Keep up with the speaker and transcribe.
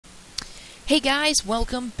Hey guys,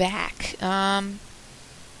 welcome back.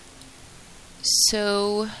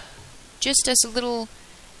 So just as a little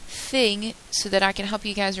thing so that I can help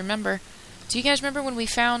you guys remember, do you guys remember when we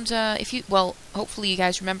found, hopefully you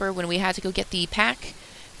guys remember when we had to go get the pack?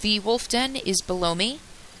 The wolf den is below me.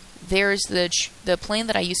 There's the plane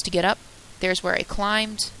that I used to get up. There's where I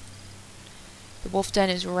climbed. The wolf den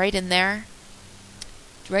is right in there.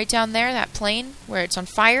 Right down there, that plane where it's on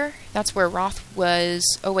fire, that's where Roth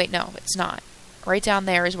was. Oh wait, no, it's not. Right down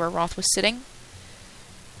there is where Roth was sitting.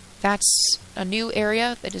 That's a new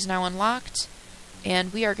area that is now unlocked,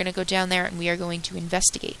 and we are going to go down there and we are going to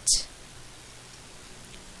investigate.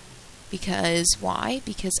 Because why?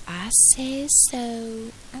 Because I say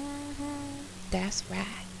so. That's right.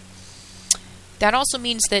 That also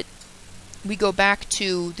means that we go back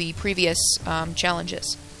to the previous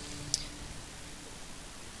challenges.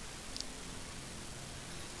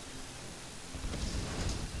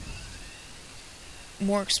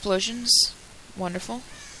 More explosions. Wonderful.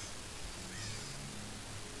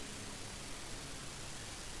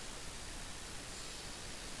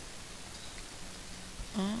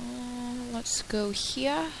 Let's go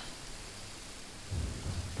here.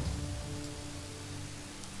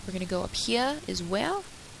 We're gonna go up here as well.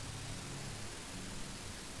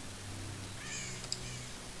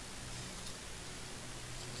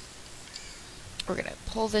 We're gonna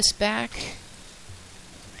pull this back.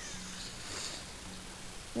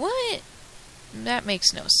 What? That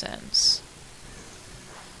makes no sense.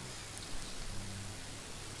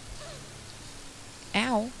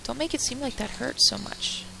 Ow. Don't make it seem like that hurts so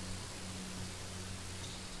much.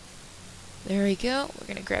 There we go. We're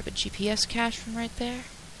going to grab a GPS cache from right there.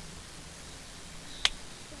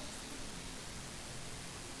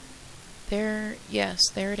 There, yes,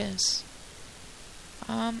 there it is.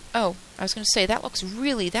 Oh, I was going to say, that looks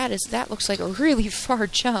like a really far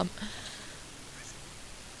jump.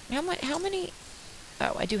 How many?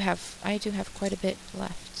 Oh, I do have quite a bit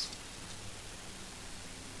left.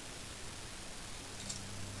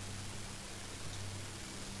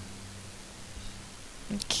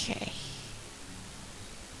 Okay.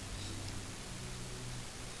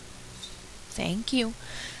 Thank you.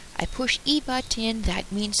 I push E button.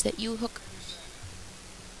 That means that you hook.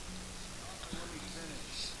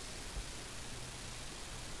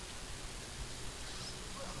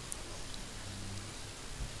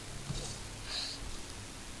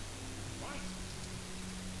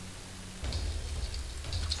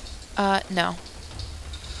 No.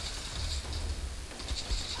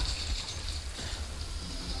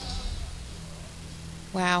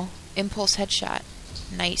 Wow. Impulse headshot.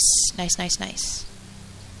 Nice. Nice, nice, nice.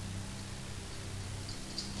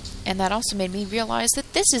 And that also made me realize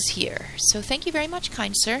that this is here. So thank you very much,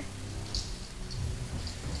 kind sir.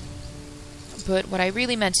 But what I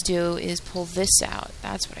really meant to do is pull this out.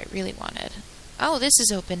 That's what I really wanted. Oh, this is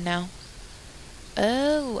open now.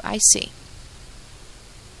 Oh, I see.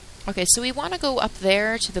 Okay, so we want to go up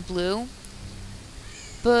there to the blue,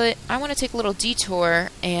 but I want to take a little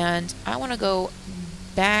detour, and I want to go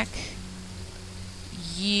back.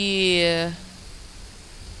 Yeah.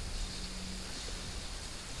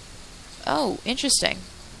 Oh, interesting.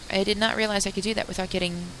 I did not realize I could do that without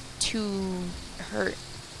getting too hurt.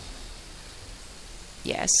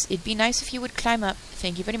 Yes, it'd be nice if you would climb up.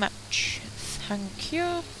 Thank you very much. Thank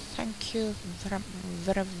you. Thank you very,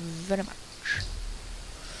 very, very much.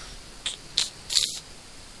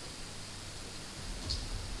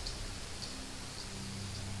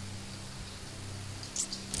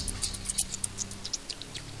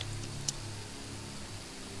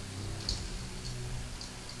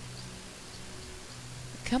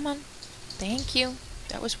 Come on. Thank you.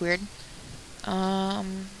 That was weird. Okay,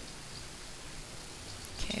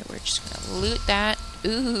 we're just gonna loot that.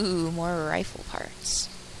 Ooh, more rifle parts.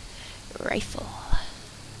 Rifle.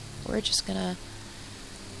 We're just gonna...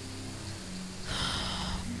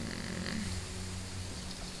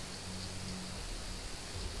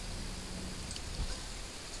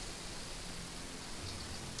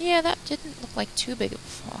 Yeah, that didn't look like too big of a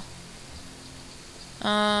fall.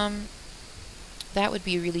 That would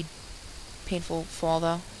be a really painful fall,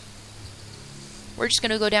 though. We're just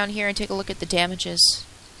going to go down here and take a look at the damages.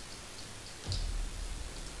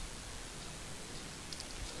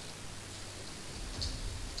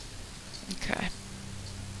 Okay.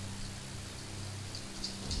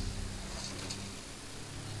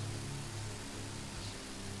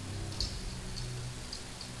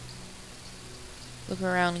 Look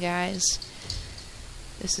around, guys.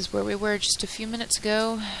 This is where we were just a few minutes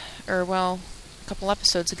ago. Or, well, a couple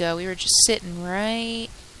episodes ago. We were just sitting right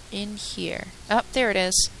in here. Oh, there it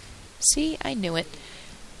is. See? I knew it.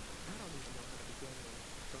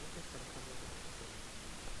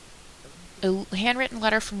 A handwritten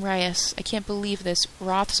letter from Reyes. I can't believe this.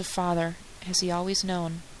 Roth's a father. Has he always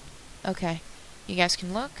known? Okay. You guys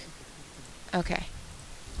can look? Okay.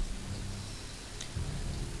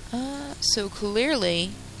 So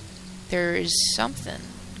clearly there is something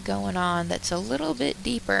going on that's a little bit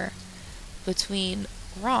deeper between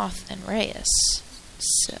Roth and Reyes.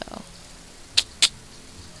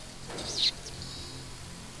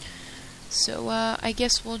 So I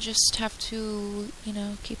guess we'll just have to, you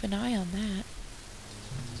know, keep an eye on that.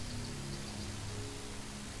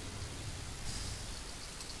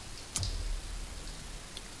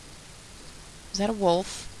 Is that a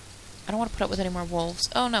wolf? I don't want to put up with any more wolves.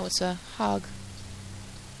 Oh no, it's a hog.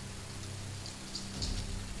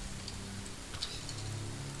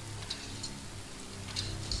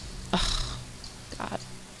 Ugh, God.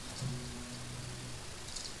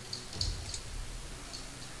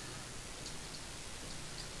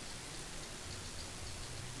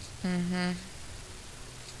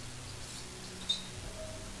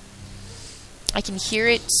 I can hear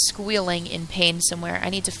it squealing in pain somewhere. I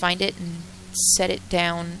need to find it and set it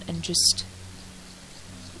down and just...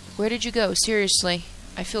 Where did you go? Seriously.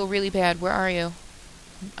 I feel really bad. Where are you?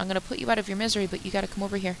 I'm gonna put you out of your misery, but you gotta come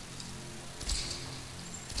over here.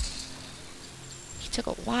 He took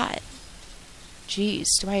a lot. Jeez,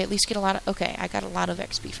 do I at least get a lot of... Okay, I got a lot of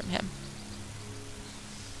XP from him.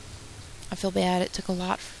 I feel bad. It took a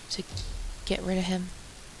lot to get rid of him.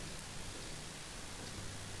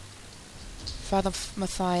 Father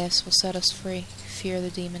Matthias will set us free. Fear the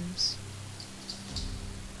demons.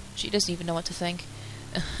 She doesn't even know what to think.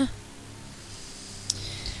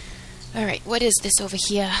 Alright, what is this over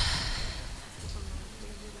here?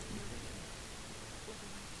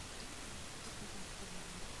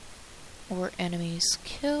 Or enemies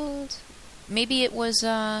killed. Maybe it was,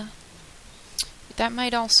 that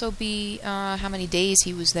might also be, how many days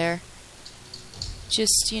he was there.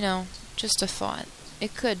 Just, you know, just a thought.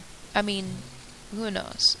 It could, I mean, who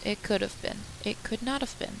knows? It could have been. It could not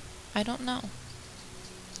have been. I don't know.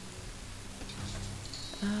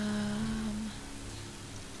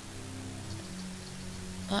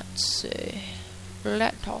 Let's see.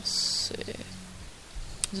 Let us see.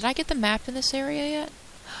 Did I get the map in this area yet?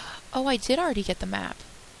 Oh, I did already get the map.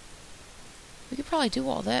 We could probably do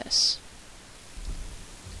all this.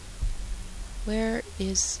 Where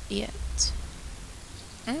is it?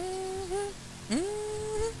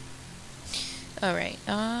 Alright,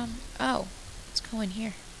 oh. Let's go in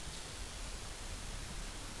here.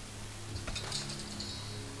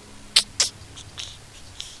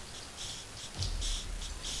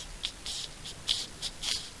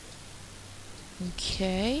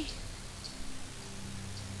 Okay.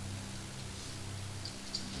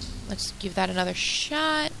 Let's give that another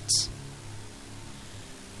shot.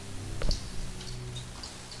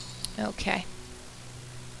 Okay.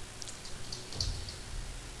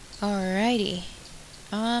 Alrighty.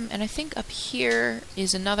 And I think up here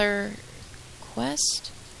is another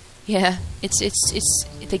quest. Yeah, it's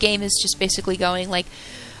the game is just basically going like,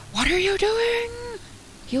 what are you doing?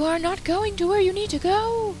 You are not going to where you need to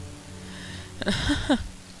go.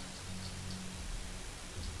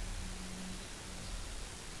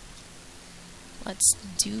 Let's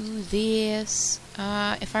do this.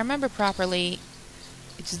 If I remember properly,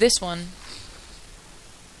 it's this one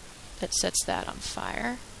that sets that on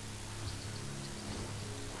fire.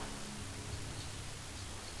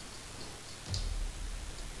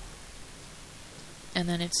 And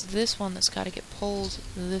then it's this one that's got to get pulled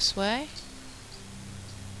this way.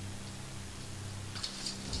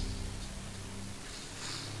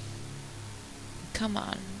 Come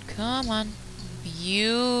on, come on.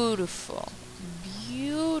 Beautiful.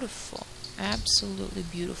 Beautiful. Absolutely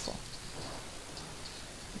beautiful.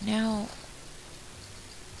 Now...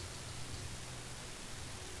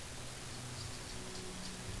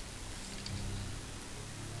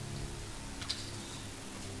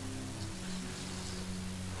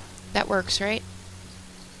 That works, right?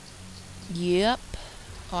 Yep.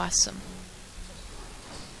 Awesome.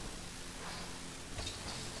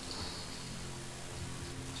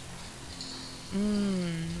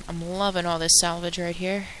 I'm loving all this salvage right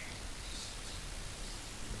here.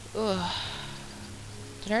 Ugh.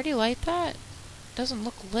 Did I already light that? Doesn't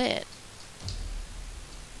look lit.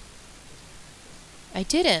 I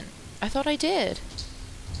didn't. I thought I did.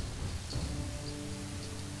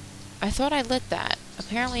 I thought I lit that.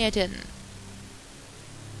 Apparently I didn't.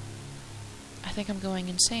 I think I'm going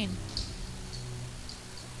insane.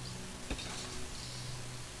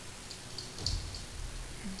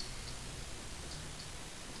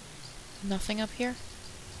 Nothing up here?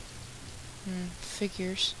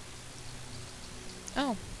 Figures.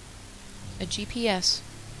 Oh. A GPS.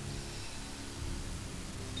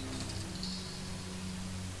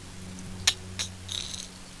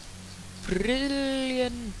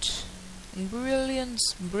 Brilliant.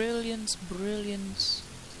 Brilliance, brilliance, brilliance.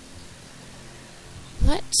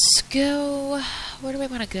 Let's go. Where do I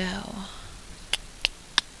want to go?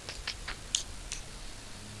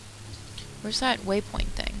 Where's that waypoint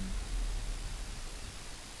thing?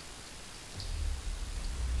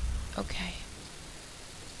 Okay.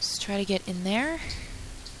 Let's try to get in there.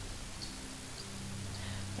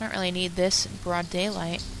 I don't really need this in broad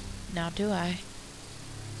daylight. Now do I?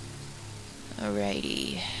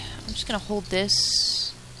 Alrighty. I'm just gonna hold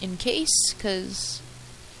this in case, because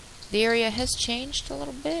the area has changed a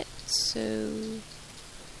little bit, so...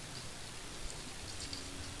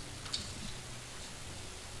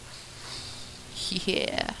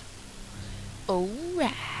 Yeah.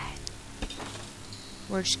 Alright.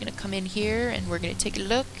 We're just gonna come in here and we're gonna take a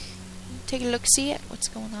look. Take a look, see it. What's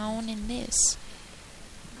going on in this?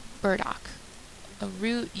 Burdock. A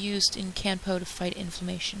root used in Kanpo to fight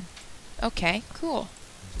inflammation. Okay, cool.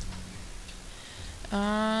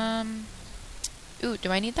 Ooh,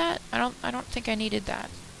 do I need that? I don't think I needed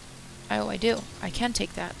that. Oh, I do. I can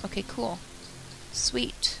take that. Okay, cool.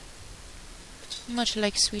 Sweet. Much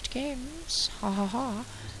like sweet games. Ha ha ha.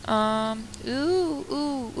 Ooh, ooh,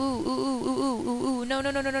 ooh, ooh, ooh, ooh, ooh, ooh, no,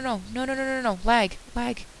 no, no, no, no, no, no, no, no, no, no, lag,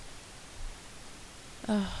 lag.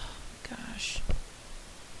 Oh, gosh.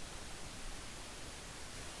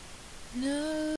 No.